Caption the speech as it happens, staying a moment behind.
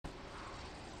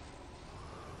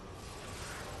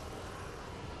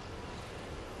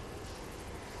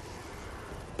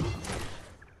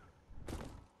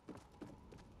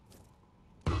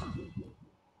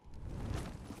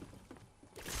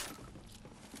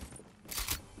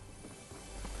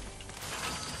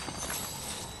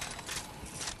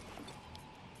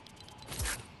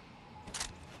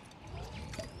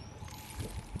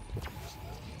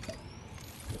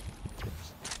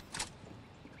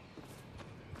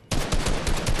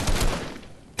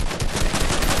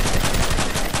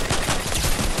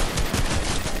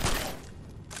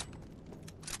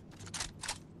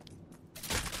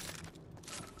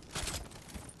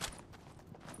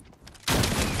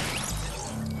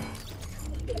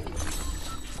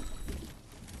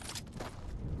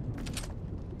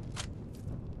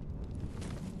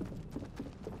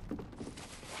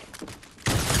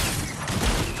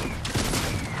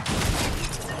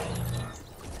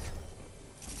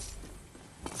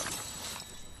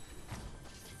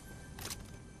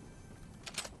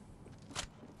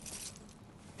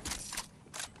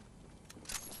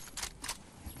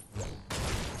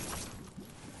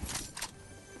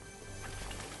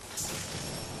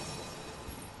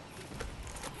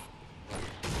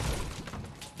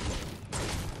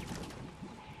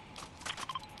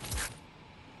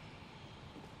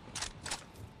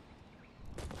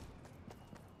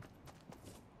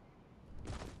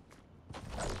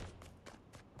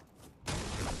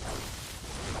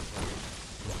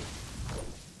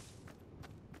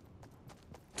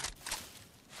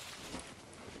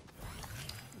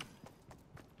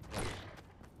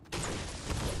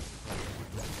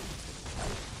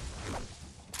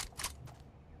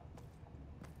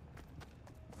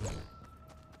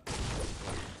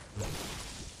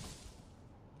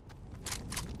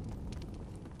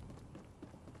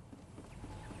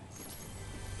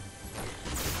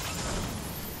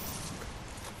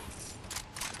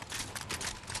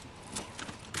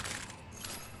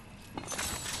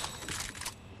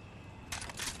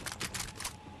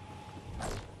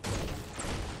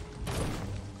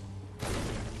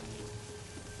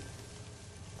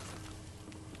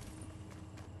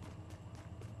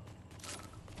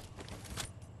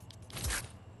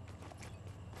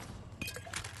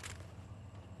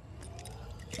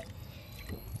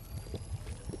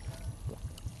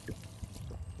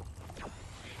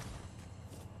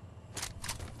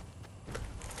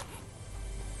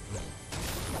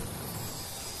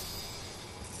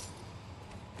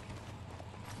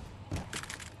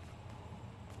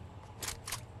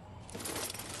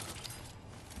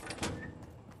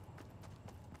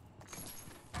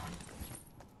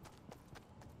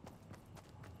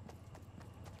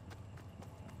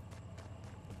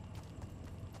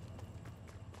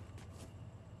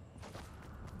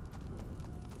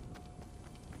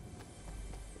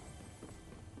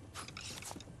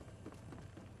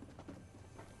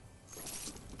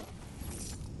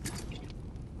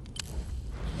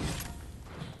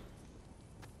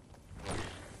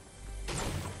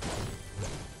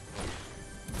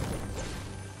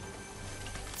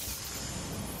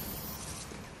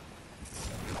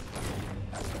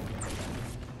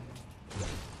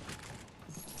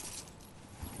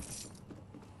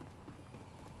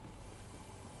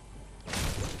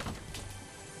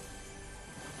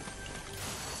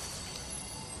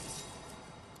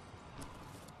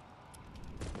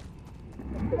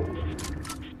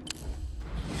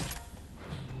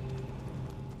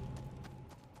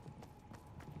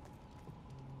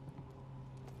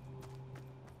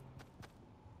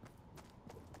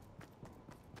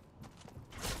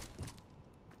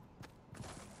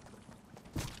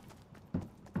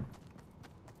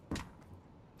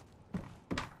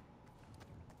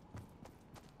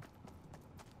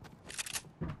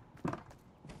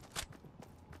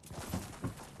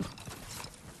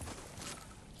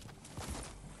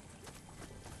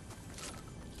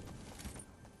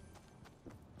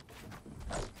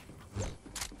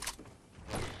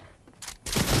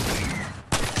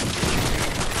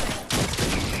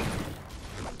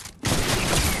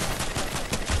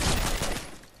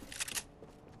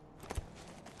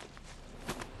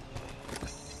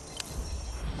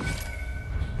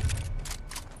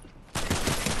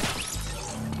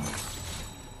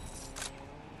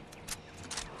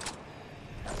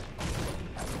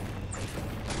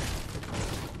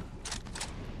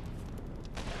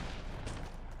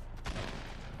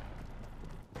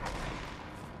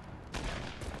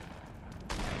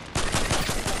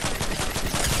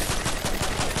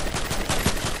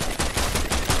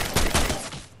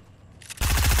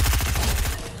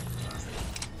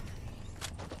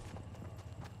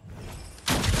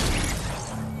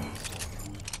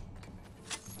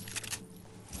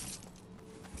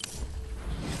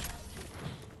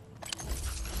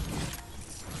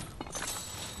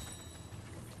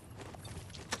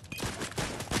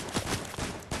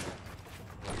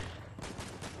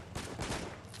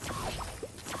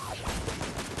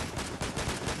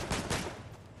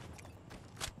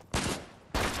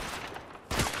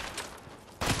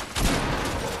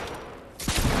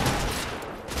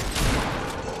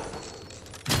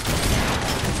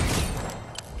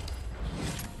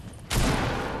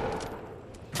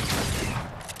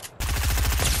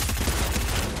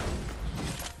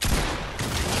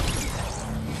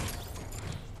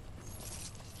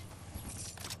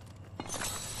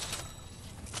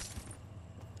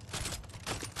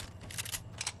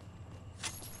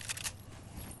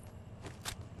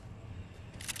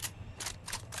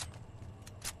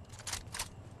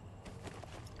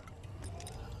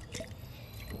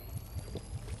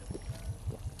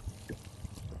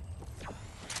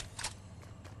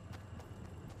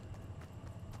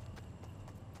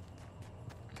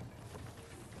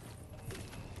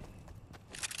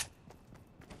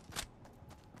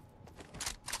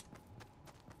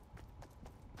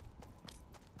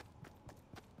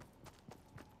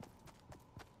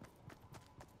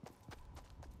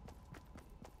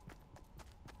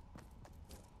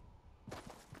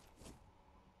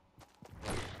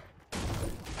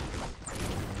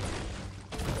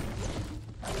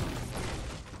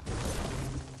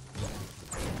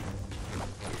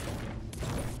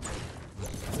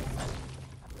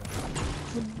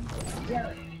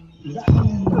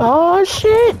Oh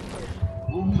shit!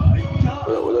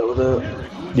 What up?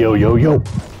 Yo, yo, yo.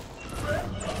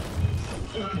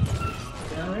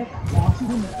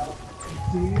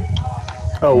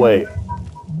 Oh wait.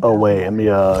 Oh wait, let me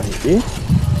eh?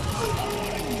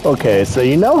 Okay, so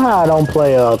you know how I don't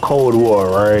play Cold War,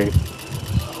 right?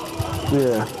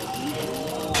 Yeah.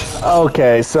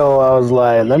 Okay, so I was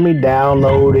like, let me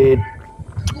download it.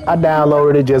 I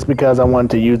downloaded it just because I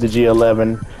wanted to use the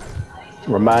G11.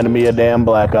 Reminded me of damn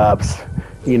Black Ops.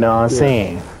 You know what I'm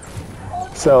saying?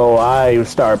 So I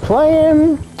start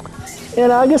playing,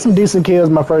 and I get some decent kills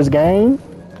my first game.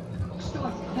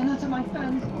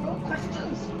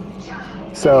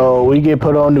 So we get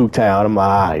put on Nuketown. I'm like,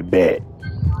 I bet.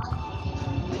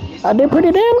 I did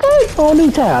pretty damn good on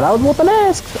Nuketown. I was whooping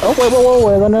ass. Oh,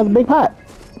 wait, another big pot.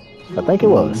 I think it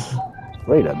was.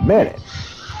 Wait a minute.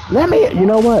 Let me, you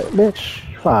know what, bitch?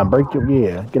 Fine, break your,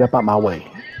 yeah, get up out my way.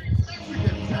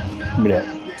 Give me that.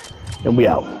 And we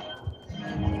out.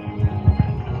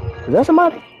 Is that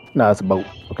somebody? No, it's a boat.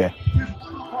 Okay.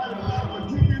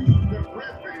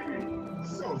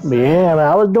 But yeah, man,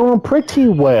 I was doing pretty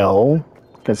well,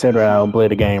 considering I don't play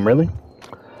the game, really.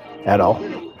 At all.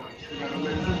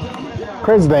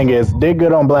 Crazy thing is, did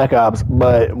good on Black Ops,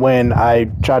 but when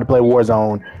I tried to play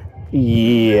Warzone,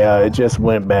 yeah, it just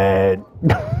went bad.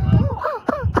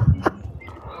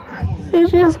 It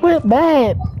just went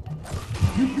bad.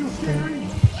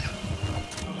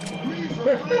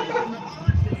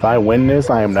 If I win this,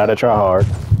 I am not a tryhard.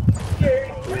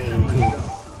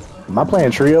 Am I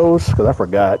playing trios? Because I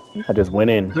forgot. I just went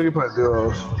in. So you play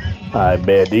duos. I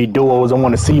bet these duos don't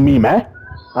want to see me, man.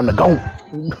 I'm the GOAT.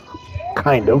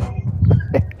 Kind of.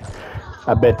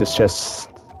 I bet this chest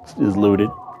is looted.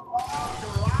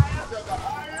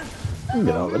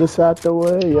 Get all of this out the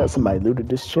way. Yeah, somebody looted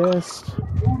this chest.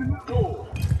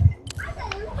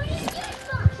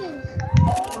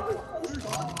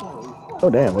 Oh,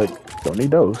 damn, wait. Don't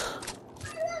need those.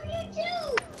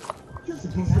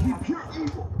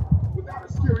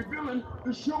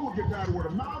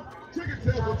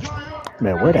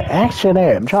 Man, where the action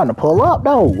at? I'm trying to pull up,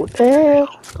 though. What the hell?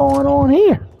 What's going on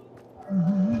here?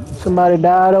 Somebody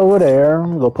died over there. I'm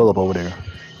gonna go pull up over there.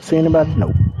 See anybody?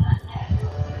 Nope.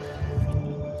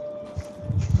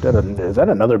 Is that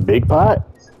another big pot?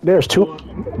 There's two.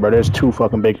 Bro, there's two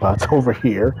fucking big pots over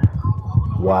here.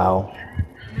 Wow.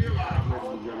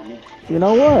 You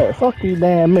know what? Fuck these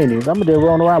damn minis. I'm gonna just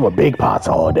run around with big pots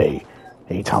all day.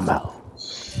 What you talking about?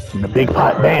 I'm the big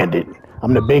pot bandit.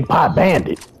 I'm the big pot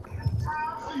bandit.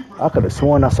 I could have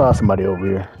sworn I saw somebody over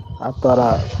here. I thought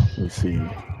let me see.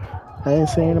 I ain't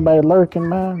seen anybody lurking,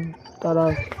 man. Thought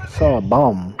I saw a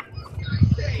bum.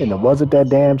 And it wasn't that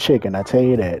damn chicken, I tell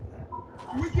you that.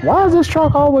 Why is this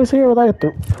truck always here with like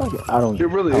I don't It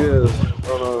really is.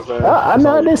 I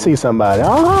know I did see somebody.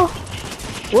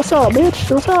 What's up,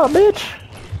 bitch? What's up, bitch?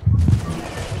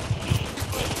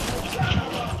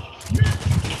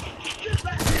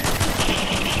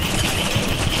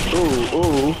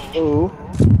 Ooh.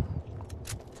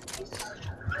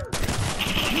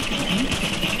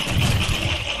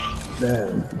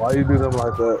 Damn, why you do them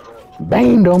like that?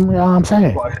 Banged them, you know what I'm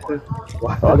saying?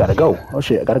 Why? Oh, I gotta go. Oh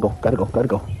shit, I gotta go.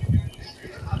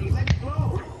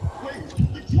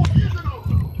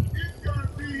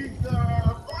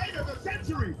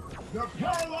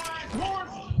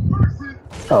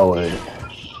 Oh wait.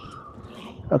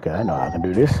 Okay, I know I can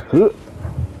do this.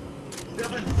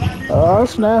 Oh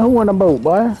snap, who on the boat,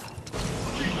 boy?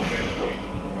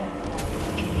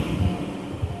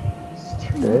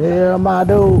 Yeah, my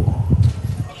dude.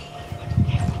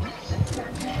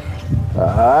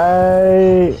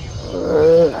 Alright.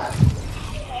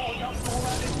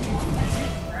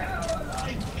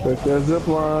 Take that zip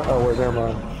line. Oh, wait, never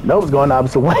mind. Nope, it's going the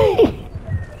opposite way.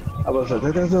 I was like,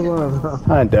 take that zip line.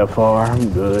 I ain't that far.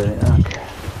 I'm good. Okay.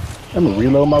 Let me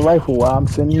reload my rifle while I'm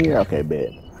sitting here. Okay,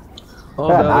 bet. Oh,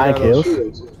 Got 9 kills.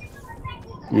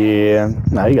 Yeah.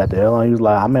 Nah, you got the hell on. He was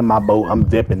like, I'm in my boat. I'm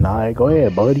dipping. Alright, go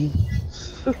ahead, buddy.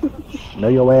 Know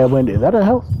your ass went. Is that a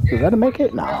help? Is that a make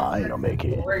it? Nah, I ain't no make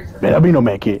it. Man, that'll be no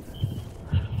make it.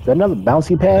 Is that another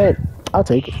bouncy pad? I'll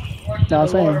take it. Know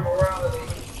what I'm saying?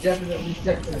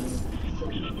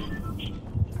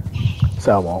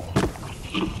 So I won't.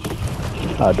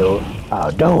 I'll do it.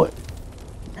 I'll do it.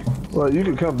 Well, you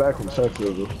can come back from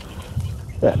Texas.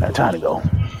 Yeah, no time to go.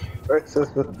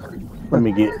 Let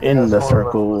me get in the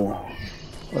circle.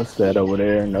 What's that over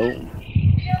there? Nope.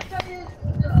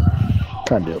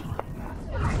 Trying to do it.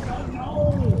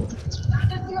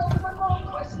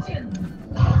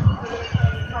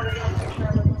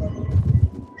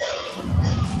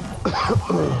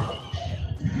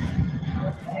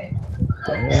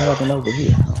 What happened over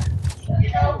here?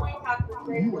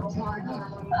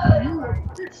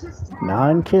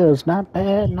 9 kills, not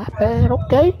bad, not bad.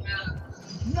 Okay.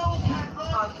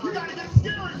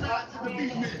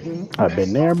 I've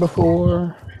been there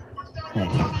before. Hey,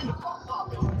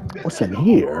 what's in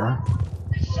here?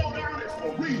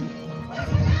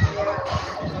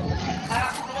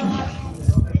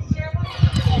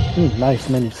 Nice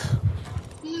minis.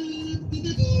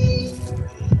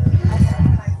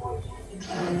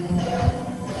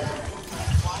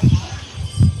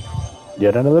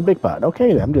 Yet another big pot.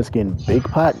 Okay, I'm just getting big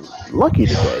pot lucky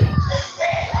today.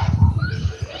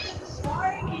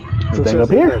 Anything up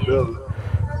here?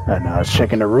 And I was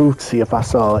checking the roof to see if I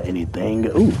saw anything.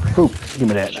 Ooh, fruit. Give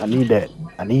me that. I need that.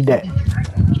 I need that.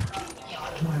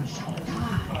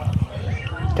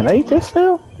 Can I eat this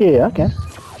still? Yeah, I can.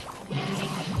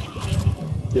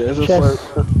 Yeah, it's just like.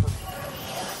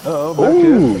 Uh-oh, back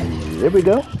Ooh, here. there we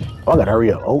go. Oh, I gotta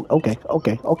hurry up. Oh, okay.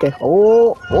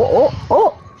 Oh.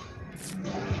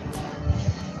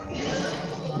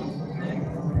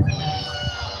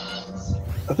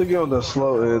 I think you're on the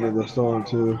slow end of the storm,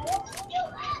 too.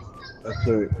 I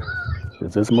think.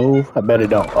 Does this move? I bet it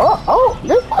don't. Oh,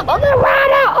 this motherfucker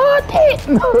ride out on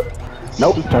it.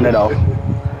 Nope, turn it off.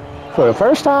 For the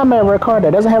first time ever, a car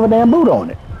that doesn't have a damn boot on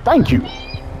it. Thank you.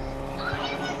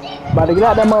 About to get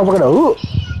out that motherfucker to hook.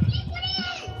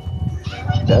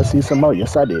 Did I see some more?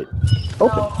 Yes, I did.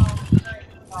 Open.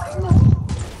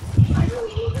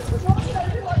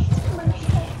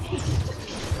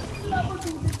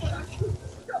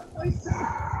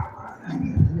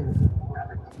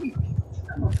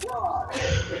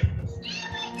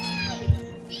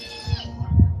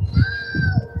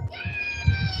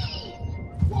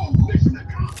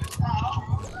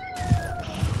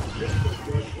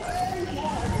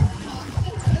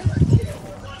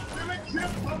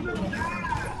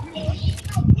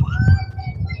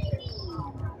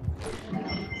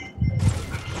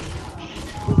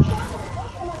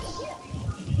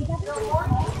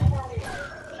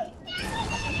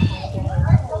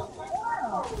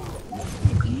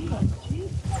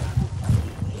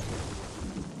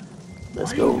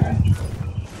 Let's go.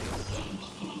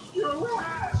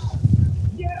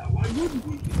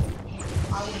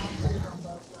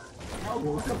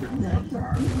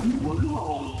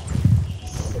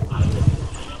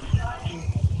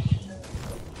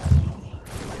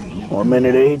 One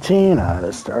minute 18. I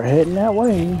gotta start heading that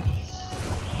way.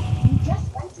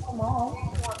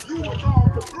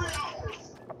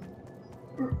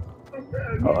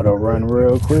 Auto run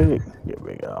real quick. Here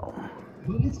we go.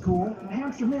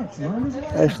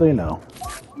 Actually, no.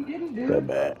 That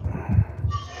bad.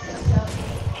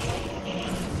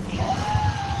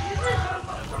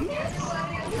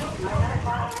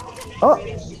 Oh,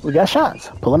 we got shots.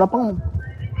 Pulling up on.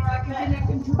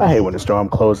 I hate when the storm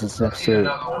closes next to. Is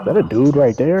that a dude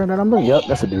right there that I'm looking? Yep,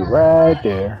 that's a dude right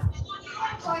there.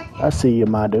 I see you,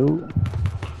 my dude.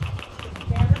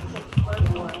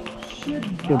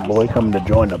 Good boy coming to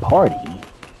join the party.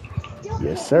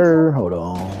 Yes, sir. Hold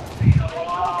on.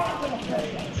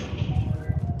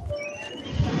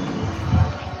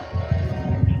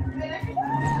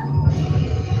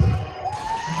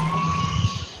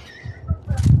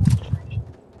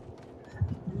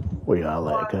 Where y'all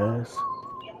at, guys?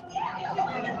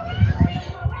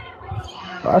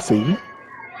 Oh, I see you.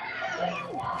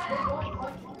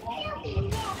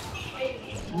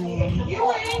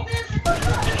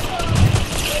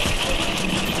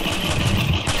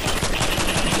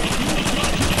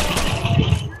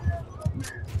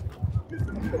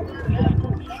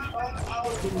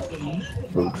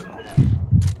 Oops.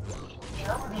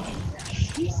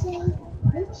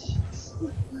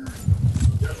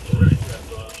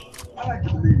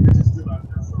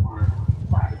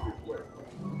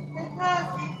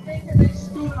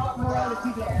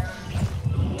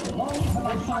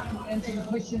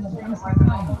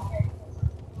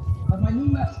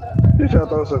 You try to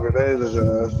throw some grenades at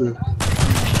your ass, too.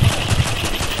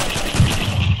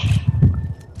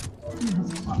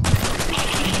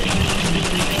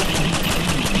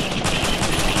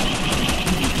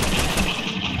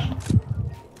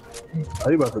 Oh,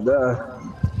 you about to die.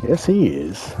 Yes, he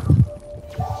is.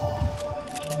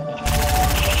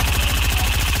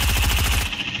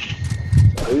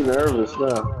 Are you nervous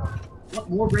now? What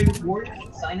War Rated Warrior?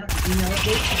 Sign up for email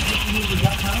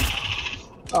updates.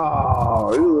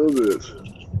 Oh, you love this.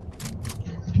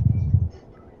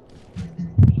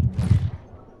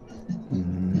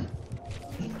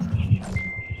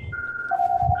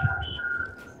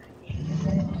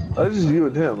 That's just you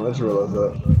and him. I just realized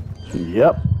that.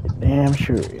 Yep, it damn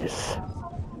sure is.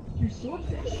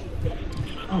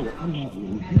 You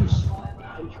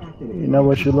know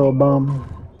what, you little bum?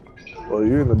 Well,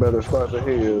 you're in a better spot than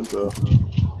he is, so.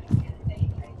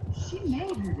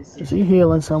 Is he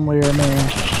healing somewhere, man?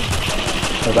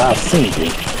 Cause I've seen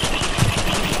it.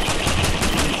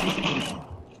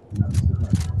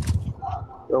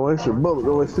 Don't waste your bullet.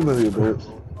 Don't waste too many of this.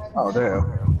 Oh,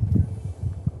 damn.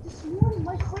 This morning,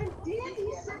 my friend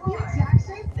Dandy said the exact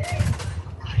same thing.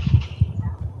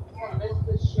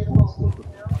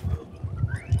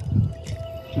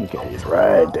 Okay, he's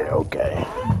right there. Okay.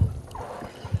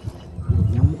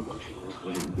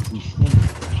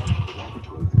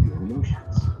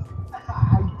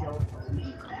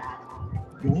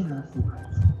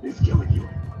 It's killing you.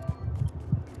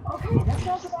 Okay, that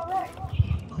sounds about right.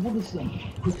 Call this number,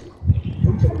 quickly.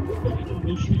 Go to the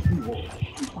emotions we roll.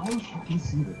 Find Captain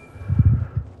Seaver.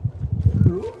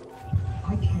 Who?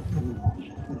 I can't go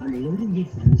along, but I'm alerting your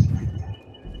friends right now.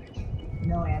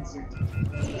 No answer.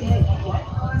 Hey, what?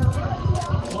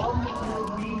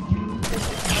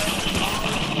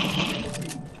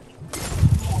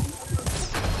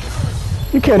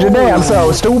 You catch your damn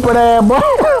self, stupid ass boy.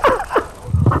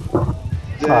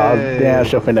 Oh, damn,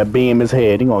 she finna beam his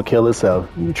head. He gonna kill himself.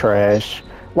 You trash.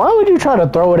 Why would you try to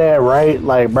throw that right?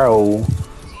 Like, bro,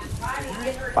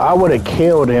 I would have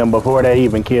killed him before that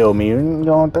even killed me. You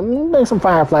gonna think some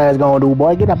fireflies gonna do,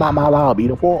 boy? Get up out my lobby,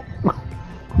 the fuck.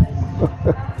 What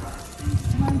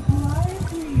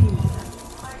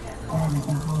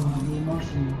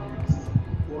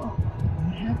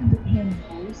happened to Pam's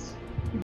voice?